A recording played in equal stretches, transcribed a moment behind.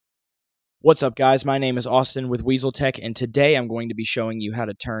What's up, guys? My name is Austin with Weasel Tech, and today I'm going to be showing you how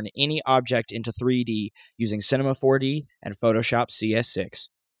to turn any object into 3D using Cinema 4D and Photoshop CS6.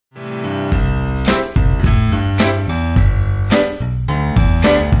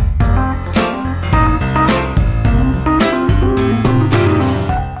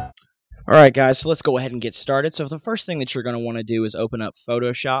 Alright, guys, so let's go ahead and get started. So the first thing that you're going to want to do is open up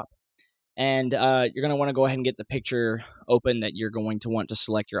Photoshop. And you're going to want to go ahead and get the picture open that you're going to want to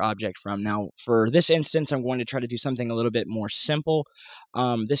select your object from. Now, for this instance, I'm going to try to do something a little bit more simple.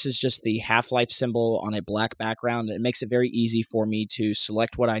 This is just the Half-Life symbol on a black background. It makes it very easy for me to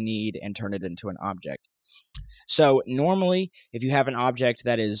select what I need and turn it into an object. So normally, if you have an object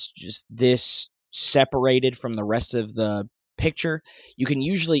that is just this separated from the rest of the picture, you can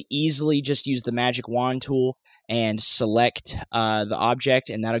usually easily just use the magic wand tool and select the object,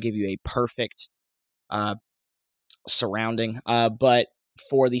 and that'll give you a perfect surrounding. But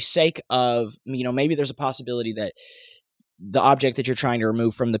for the sake of, maybe there's a possibility that the object that you're trying to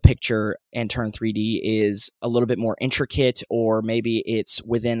remove from the picture and turn 3D is a little bit more intricate, or maybe it's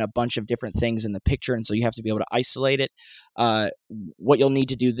within a bunch of different things in the picture, and so you have to be able to isolate it. What you'll need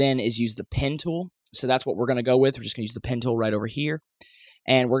to do then is use the pen tool. So that's what we're going to go with. We're just going to use the pen tool right over here,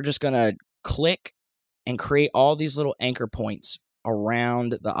 and we're just going to click and create all these little anchor points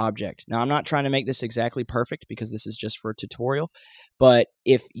around the object. Now, I'm not trying to make this exactly perfect because this is just for a tutorial, but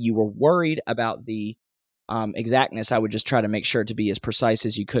if you were worried about the exactness, I would just try to make sure to be as precise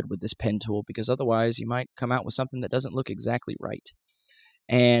as you could with this pen tool, because otherwise you might come out with something that doesn't look exactly right.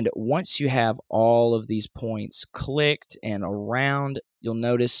 And once you have all of these points clicked and around, you'll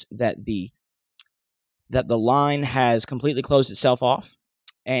notice that the line has completely closed itself off.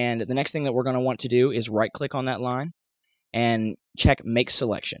 And the next thing that we're going to want to do is right-click on that line and check Make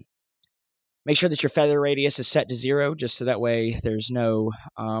Selection. Make sure that your feather radius is set to 0, just so that way there's no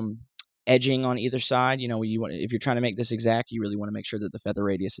edging on either side. If you're trying to make this exact, you really want to make sure that the feather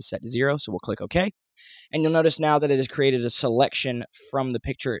radius is set to 0. So we'll click OK. And you'll notice now that it has created a selection from the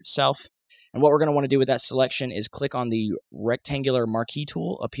picture itself. And what we're going to want to do with that selection is click on the rectangular marquee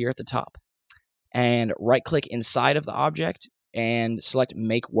tool up here at the top, and right-click inside of the object and select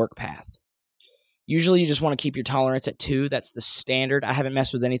Make Work Path. Usually you just want to keep your tolerance at 2. That's the standard. I haven't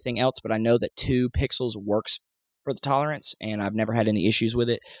messed with anything else, but I know that 2 pixels works for the tolerance, and I've never had any issues with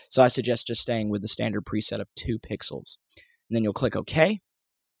it. So I suggest just staying with the standard preset of 2 pixels. And then you'll click OK.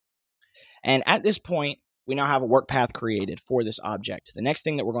 And at this point, we now have a work path created for this object. The next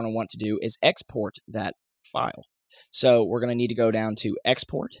thing that we're going to want to do is export that file. So we're going to need to go down to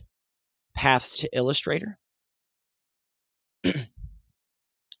Export, Paths to Illustrator,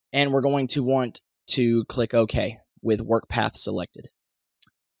 and we're going to want to click OK with work path selected.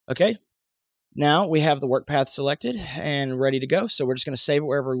 Okay, now we have the work path selected and ready to go. So we're just going to save it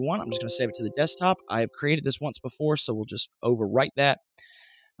wherever we want. I'm just going to save it to the desktop. I have created this once before, so we'll just overwrite that.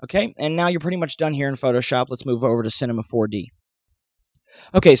 Okay, and now you're pretty much done here in Photoshop. Let's move over to Cinema 4D.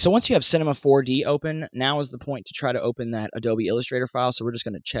 Okay, so once you have Cinema 4D open, now is the point to try to open that Adobe Illustrator file. So we're just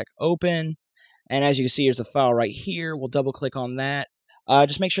going to check Open. And as you can see, here's a file right here. We'll double-click on that.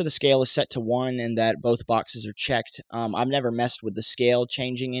 Just make sure the scale is set to 1 and that both boxes are checked. I've never messed with the scale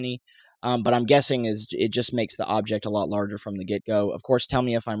changing any, but I'm guessing it just makes the object a lot larger from the get-go. Of course, tell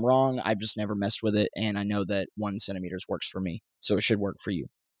me if I'm wrong. I've just never messed with it, and I know that 1 centimeter works for me, so it should work for you.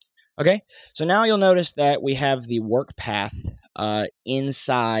 Okay, so now you'll notice that we have the work path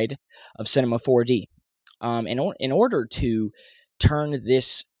inside of Cinema 4D. In order to turn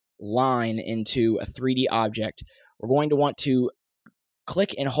this line into a 3D object, we're going to want to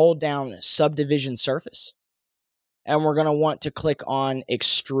click and hold down Subdivision Surface, and we're going to want to click on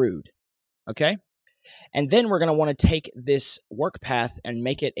Extrude. Okay, and then we're going to want to take this work path and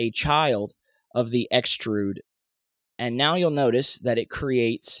make it a child of the Extrude, and now you'll notice that it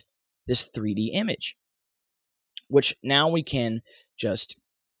creates this 3D image, which now we can just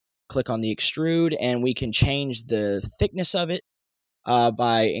click on the Extrude, and we can change the thickness of it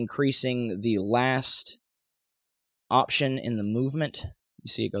by increasing the last option in the movement. You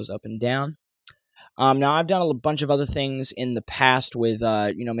see it goes up and down. Now, I've done a bunch of other things in the past with,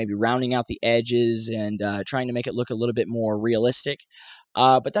 maybe rounding out the edges and trying to make it look a little bit more realistic,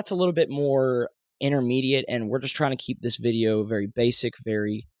 but that's a little bit more intermediate, and we're just trying to keep this video very basic,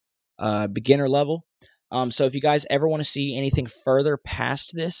 very beginner level. So if you guys ever want to see anything further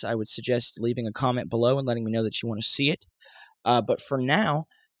past this, I would suggest leaving a comment below and letting me know that you want to see it. But for now,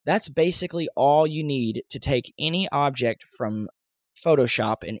 that's basically all you need to take any object from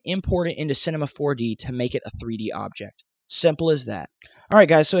Photoshop and import it into Cinema 4D to make it a 3D object. Simple as that. Alright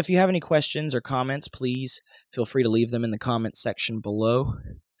guys, so if you have any questions or comments, please feel free to leave them in the comment section below.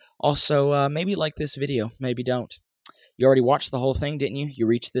 Also, maybe like this video, maybe don't. You already watched the whole thing, didn't you? You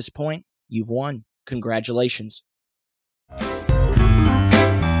reached this point, you've won. Congratulations.